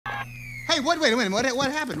Hey, wait a minute. What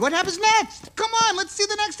happened? What happens next? Come on, let's see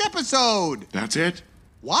the next episode. That's it.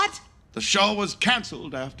 What? The show was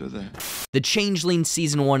canceled after that. The Changeling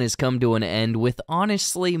Season 1 has come to an end with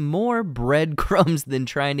honestly more breadcrumbs than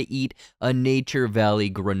trying to eat a Nature Valley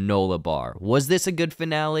granola bar. Was this a good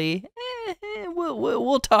finale?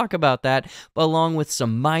 We'll talk about that, along with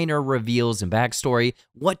some minor reveals and backstory,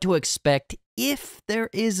 what to expect if there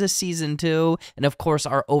is a Season 2, and of course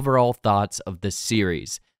our overall thoughts of the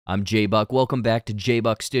series. I'm JBuck. Welcome back to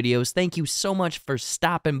JBuck Studios. Thank you so much for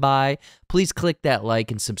stopping by. Please click that like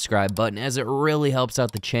and subscribe button as it really helps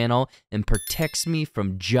out the channel and protects me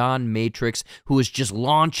from John Matrix, who is just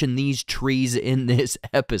launching these trees in this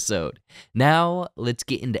episode. Now, let's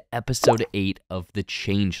get into episode 8 of The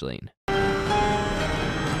Changeling.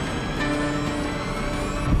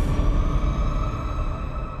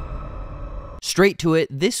 Straight to it,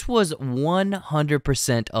 this was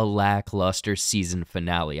 100% a lackluster season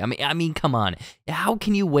finale. I mean, come on. How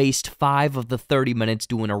can you waste 5 of the 30 minutes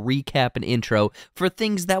doing a recap and intro for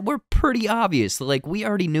things that were pretty obvious? Like, we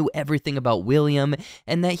already knew everything about William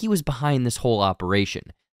and that he was behind this whole operation.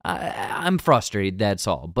 I'm frustrated, that's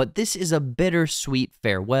all. But this is a bittersweet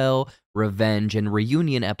farewell, revenge, and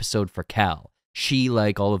reunion episode for Cal. She,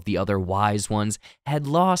 like all of the other wise ones, had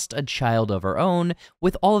lost a child of her own,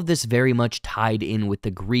 with all of this very much tied in with the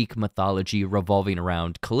Greek mythology revolving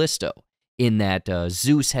around Callisto, in that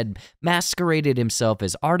Zeus had masqueraded himself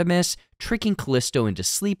as Artemis, tricking Callisto into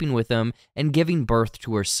sleeping with him and giving birth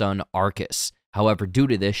to her son Arcus. However, due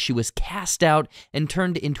to this, she was cast out and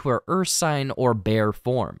turned into her ursine or bear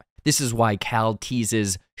form. This is why Cal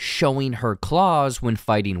teases showing her claws when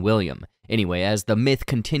fighting William. Anyway, as the myth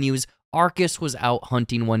continues, Arcus was out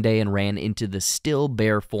hunting one day and ran into the still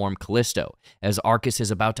bear form Callisto. As Arcus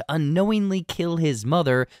is about to unknowingly kill his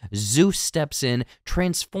mother, Zeus steps in,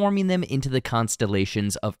 transforming them into the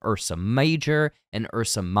constellations of Ursa Major and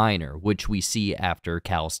Ursa Minor, which we see after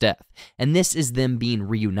Cal's death. And this is them being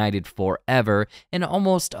reunited forever, and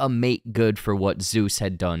almost a make good for what Zeus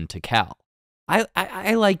had done to Cal.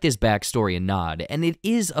 I like this backstory a nod, and it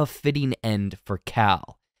is a fitting end for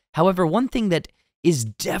Cal. However, one thing that is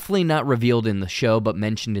definitely not revealed in the show but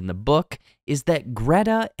mentioned in the book is that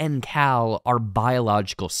Greta and Cal are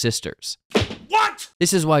biological sisters. What?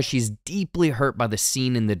 This is why she's deeply hurt by the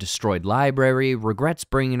scene in the destroyed library, regrets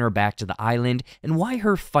bringing her back to the island, and why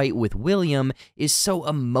her fight with William is so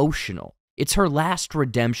emotional. It's her last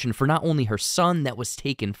redemption for not only her son that was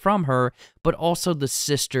taken from her, but also the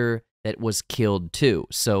sister that was killed too.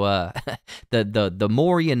 So, the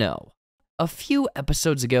more you know. A few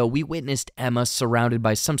episodes ago, we witnessed Emma surrounded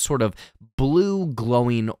by some sort of blue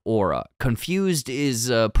glowing aura. Confused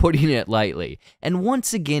is putting it lightly. And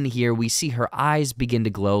once again here, we see her eyes begin to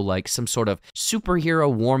glow like some sort of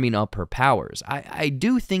superhero warming up her powers. I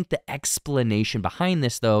do think the explanation behind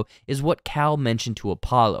this, though, is what Cal mentioned to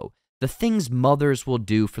Apollo. The things mothers will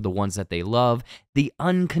do for the ones that they love, the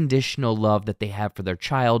unconditional love that they have for their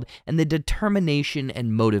child, and the determination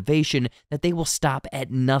and motivation that they will stop at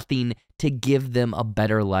nothing to give them a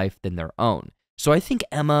better life than their own. So I think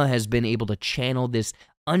Emma has been able to channel this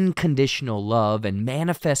unconditional love and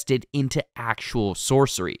manifest it into actual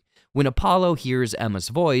sorcery. When Apollo hears Emma's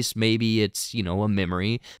voice, maybe it's, a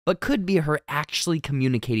memory, but could be her actually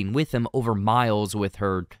communicating with him over miles with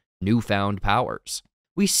her newfound powers.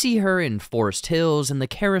 We see her in Forest Hills, and the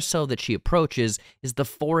carousel that she approaches is the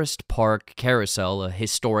Forest Park Carousel, a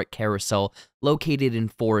historic carousel located in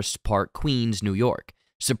Forest Park, Queens, New York.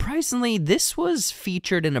 Surprisingly, this was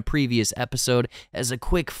featured in a previous episode as a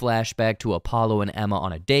quick flashback to Apollo and Emma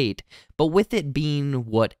on a date, but with it being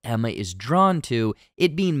what Emma is drawn to,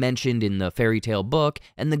 it being mentioned in the fairy tale book,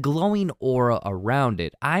 and the glowing aura around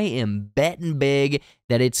it, I am betting big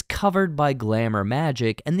that it's covered by glamour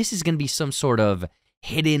magic, and this is going to be some sort of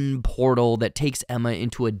hidden portal that takes Emma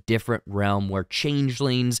into a different realm where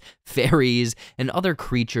changelings, fairies, and other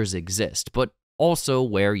creatures exist, but also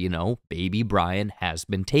where, baby Brian has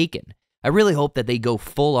been taken. I really hope that they go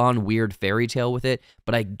full-on weird fairy tale with it,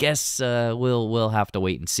 but I guess we'll have to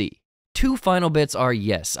wait and see. 2 final bits are,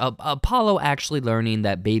 yes, Apollo actually learning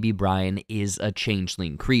that baby Brian is a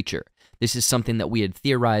changeling creature. This is something that we had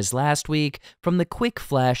theorized last week from the quick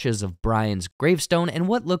flashes of Brian's gravestone and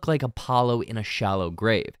what looked like Apollo in a shallow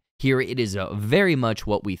grave. Here it is very much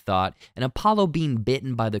what we thought, and Apollo being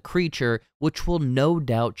bitten by the creature, which will no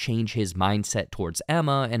doubt change his mindset towards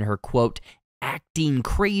Emma and her, quote, acting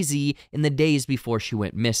crazy in the days before she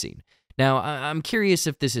went missing. Now, I'm curious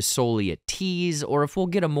if this is solely a tease, or if we'll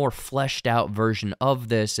get a more fleshed out version of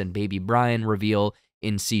this and baby Brian reveal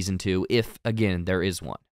in Season 2, if, again, there is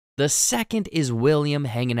one. The second is William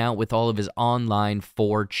hanging out with all of his online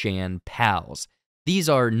 4chan pals. These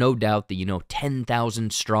are no doubt the,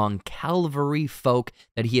 10,000 strong cavalry folk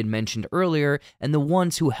that he had mentioned earlier, and the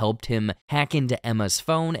ones who helped him hack into Emma's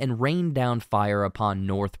phone and rain down fire upon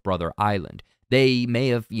North Brother Island. They may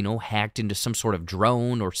have, hacked into some sort of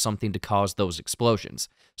drone or something to cause those explosions.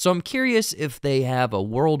 So I'm curious if they have a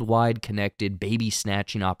worldwide connected baby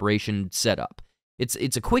snatching operation set up.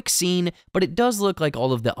 It's a quick scene, but it does look like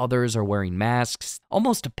all of the others are wearing masks,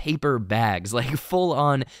 almost paper bags, like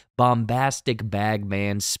full-on bombastic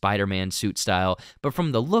Bagman, Spider-Man suit style. But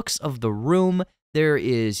from the looks of the room, there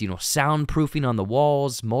is, soundproofing on the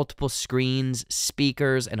walls, multiple screens,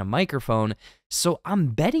 speakers, and a microphone. So I'm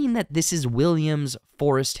betting that this is William's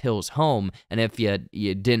Forest Hills home. And if you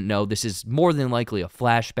didn't know, this is more than likely a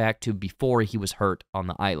flashback to before he was hurt on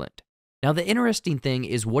the island. Now, the interesting thing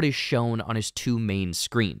is what is shown on his two main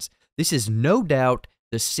screens. This is no doubt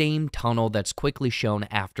the same tunnel that's quickly shown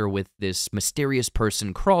after with this mysterious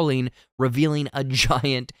person crawling, revealing a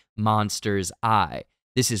giant monster's eye.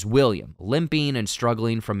 This is William, limping and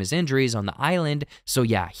struggling from his injuries on the island, so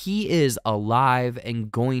yeah, he is alive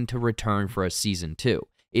and going to return for a season 2.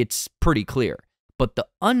 It's pretty clear. But the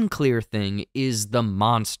unclear thing is the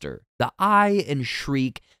monster. The eye and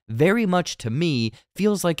shriek, very much to me,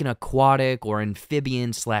 feels like an aquatic or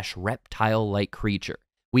amphibian/reptile-like creature.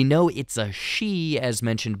 We know it's a she, as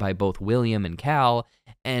mentioned by both William and Cal,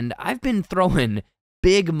 and I've been throwing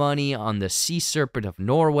big money on the sea serpent of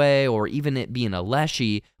Norway or even it being a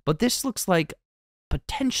leshy, but this looks like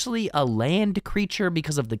potentially a land creature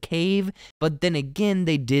because of the cave, but then again,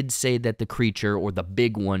 they did say that the creature or the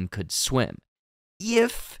big one could swim.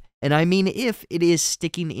 If, and I mean if, it is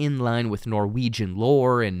sticking in line with Norwegian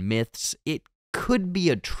lore and myths, it could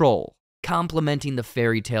be a troll, complementing the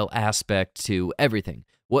fairy tale aspect to everything.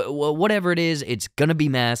 Whatever it is, it's gonna be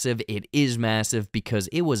massive. It is massive because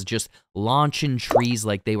it was just launching trees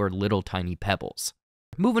like they were little tiny pebbles.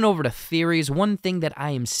 Moving over to theories, one thing that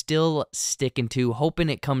I am still sticking to, hoping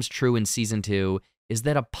it comes true in season 2, is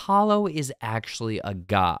that Apollo is actually a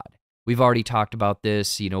god. We've already talked about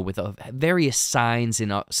this, with various signs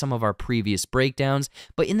in some of our previous breakdowns,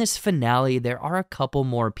 but in this finale, there are a couple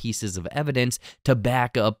more pieces of evidence to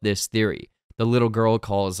back up this theory. The little girl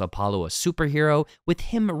calls Apollo a superhero, with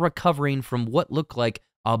him recovering from what looked like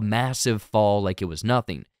a massive fall like it was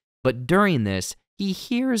nothing. But during this, he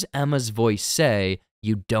hears Emma's voice say,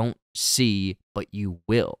 "You don't see, but you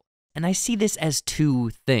will." And I see this as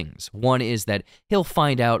two things. One is that he'll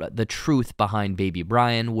find out the truth behind baby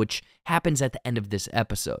Brian, which happens at the end of this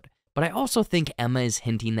episode. But I also think Emma is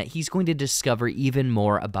hinting that he's going to discover even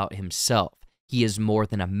more about himself. He is more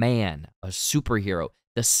than a man, a superhero,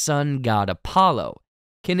 the sun god Apollo.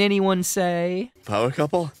 Can anyone say? Power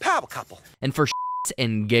couple? Power couple. And for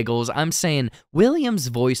and giggles, I'm saying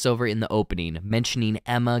William's voiceover in the opening, mentioning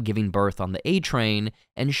Emma giving birth on the A train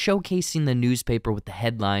and showcasing the newspaper with the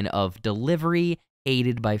headline of "Delivery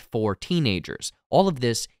Aided by 4 Teenagers." All of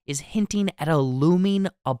this is hinting at a looming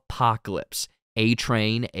apocalypse. A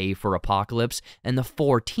train, A for apocalypse, and the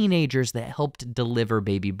 4 teenagers that helped deliver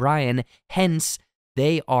baby Brian, hence,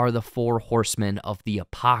 they are the 4 horsemen of the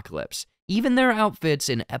apocalypse. Even their outfits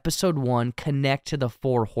in episode 1 connect to the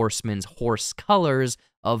 4 horsemen's horse colors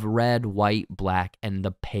of red, white, black, and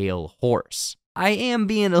the pale horse. I am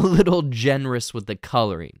being a little generous with the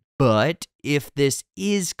coloring, but if this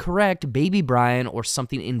is correct, baby Brian or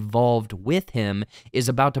something involved with him is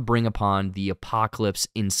about to bring upon the apocalypse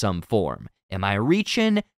in some form. Am I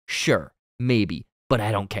reaching? Sure, maybe, but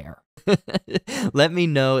I don't care. Let me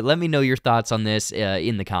know your thoughts on this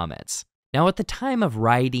in the comments. Now, at the time of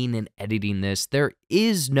writing and editing this, there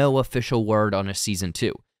is no official word on a season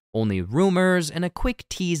 2. Only rumors and a quick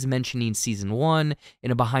tease mentioning season 1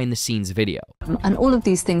 in a behind-the-scenes video. And all of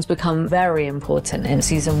these things become very important in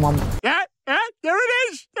season 1. Yeah, there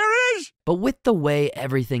it is! But with the way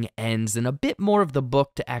everything ends and a bit more of the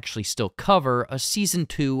book to actually still cover, a season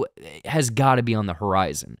 2 has got to be on the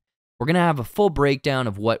horizon. We're going to have a full breakdown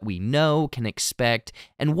of what we know, can expect,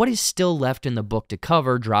 and what is still left in the book to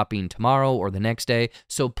cover, dropping tomorrow or the next day,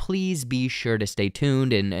 so please be sure to stay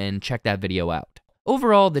tuned and check that video out.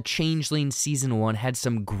 Overall, the Changeling Season 1 had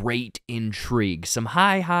some great intrigue, some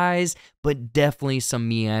high highs, but definitely some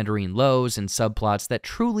meandering lows and subplots that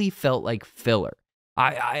truly felt like filler.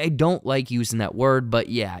 I don't like using that word, but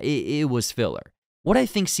yeah, it was filler. What I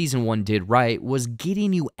think Season 1 did right was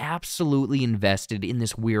getting you absolutely invested in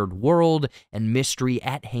this weird world and mystery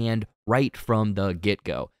at hand right from the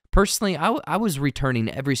get-go. Personally, I was returning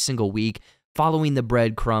every single week, following the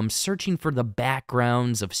breadcrumbs, searching for the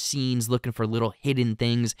backgrounds of scenes, looking for little hidden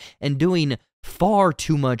things, and doing Far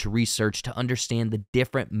too much research to understand the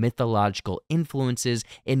different mythological influences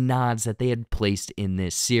and nods that they had placed in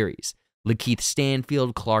this series. LaKeith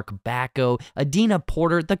Stanfield, Clark Backo, Adina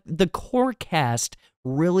Porter, the core cast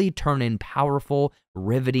really turn in powerful,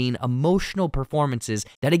 riveting, emotional performances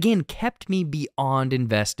that again kept me beyond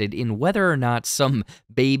invested in whether or not some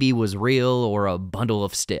baby was real or a bundle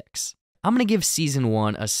of sticks. I'm going to give season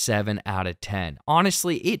 1 a 7 out of 10.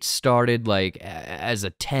 Honestly, it started like as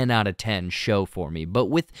a 10 out of 10 show for me, but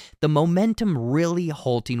with the momentum really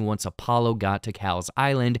halting once Apollo got to Cal's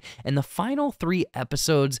Island and the final 3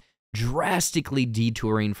 episodes drastically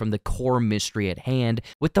detouring from the core mystery at hand,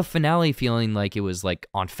 with the finale feeling like it was like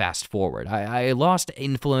on fast forward. I lost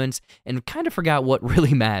influence and kind of forgot what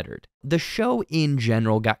really mattered. The show in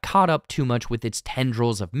general got caught up too much with its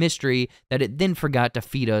tendrils of mystery that it then forgot to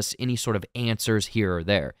feed us any sort of answers here or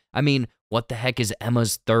there. I mean, what the heck is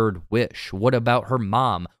Emma's third wish? What about her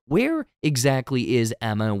mom? Where exactly is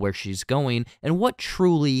Emma and where she's going? And what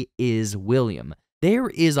truly is William? There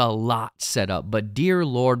is a lot set up, but dear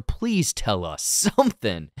Lord, please tell us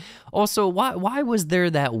something. Also, why was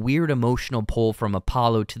there that weird emotional pull from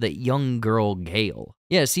Apollo to the young girl Gale?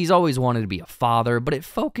 Yes, he's always wanted to be a father, but it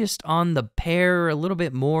focused on the pair a little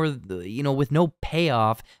bit more, with no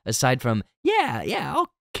payoff aside from, yeah,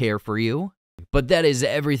 I'll care for you. But that is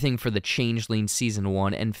everything for the Changeling Season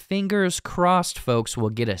 1, and fingers crossed, folks,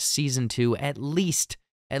 we'll get a Season 2 at least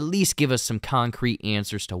give us some concrete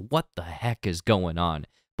answers to what the heck is going on.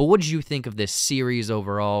 But what did you think of this series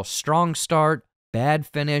overall? Strong start, bad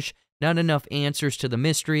finish, not enough answers to the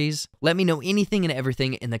mysteries? Let me know anything and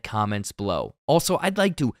everything in the comments below. Also, I'd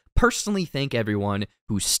like to personally thank everyone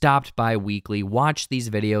who stopped by weekly, watched these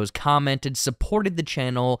videos, commented, supported the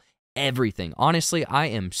channel, everything. Honestly, I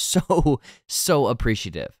am so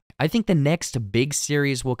appreciative. I think the next big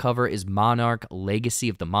series we'll cover is Monarch: Legacy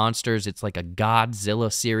of the Monsters. It's like a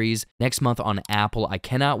Godzilla series next month on Apple. I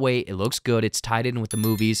cannot wait. It looks good. It's tied in with the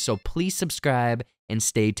movies, so please subscribe and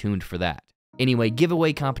stay tuned for that. Anyway,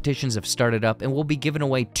 giveaway competitions have started up, and we'll be giving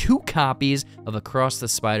away 2 copies of Across the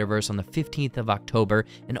Spider-Verse on the 15th of October,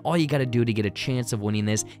 and all you gotta do to get a chance of winning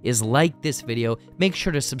this is like this video, make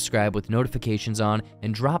sure to subscribe with notifications on,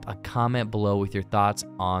 and drop a comment below with your thoughts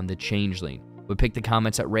on the Changeling. We pick the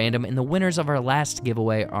comments at random, and the winners of our last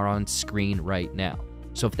giveaway are on screen right now.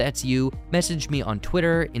 So if that's you, message me on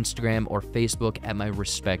Twitter, Instagram, or Facebook at my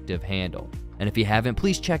respective handle. And if you haven't,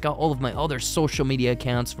 please check out all of my other social media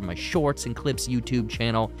accounts for my Shorts and Clips YouTube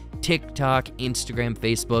channel, TikTok, Instagram,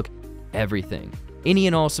 Facebook, everything. Any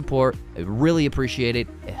and all support, I really appreciate it.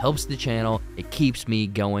 It helps the channel, it keeps me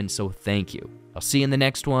going, so thank you. I'll see you in the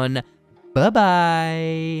next one.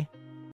 Bye-bye.